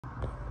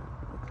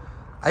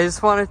I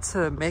just wanted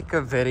to make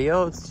a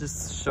video. It's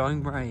just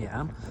showing where I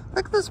am.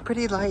 Look at those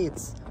pretty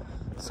lights.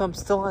 So I'm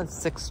still on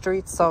 6th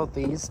Street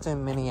Southeast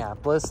in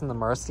Minneapolis in the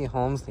Mercy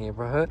Homes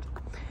neighborhood.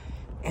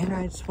 And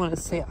I just want to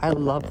say I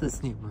love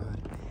this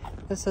neighborhood.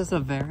 This is a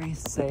very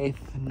safe,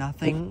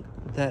 nothing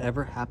that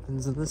ever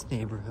happens in this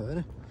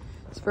neighborhood.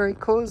 It's very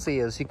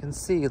cozy, as you can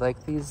see,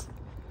 like these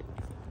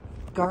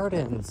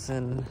gardens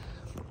and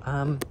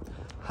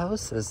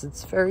houses.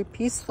 It's very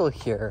peaceful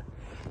here.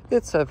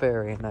 It's a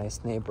very nice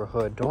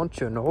neighborhood, don't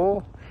you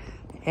know?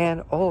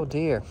 And oh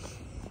dear,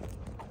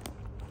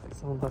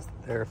 someone left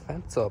their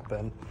fence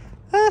open.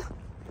 I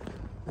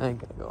ain't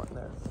gonna go in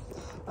there.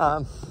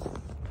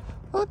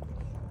 Look.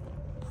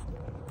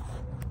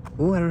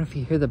 Ooh, I don't know if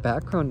you hear the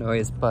background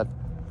noise, but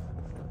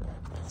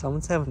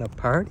someone's having a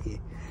party.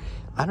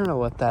 I don't know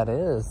what that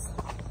is.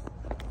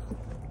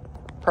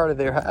 Party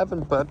they're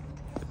having, but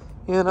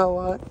you know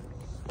what?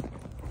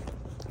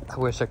 I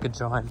wish I could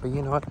join, but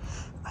you know what?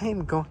 I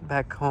am going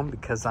back home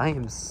because I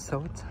am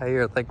so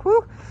tired. Like,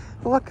 whoo,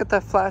 look at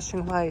that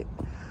flashing light.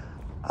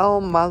 Oh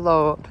my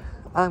Lord.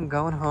 I'm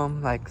going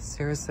home, like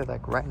seriously,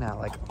 like right now,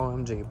 like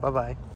OMG, bye-bye.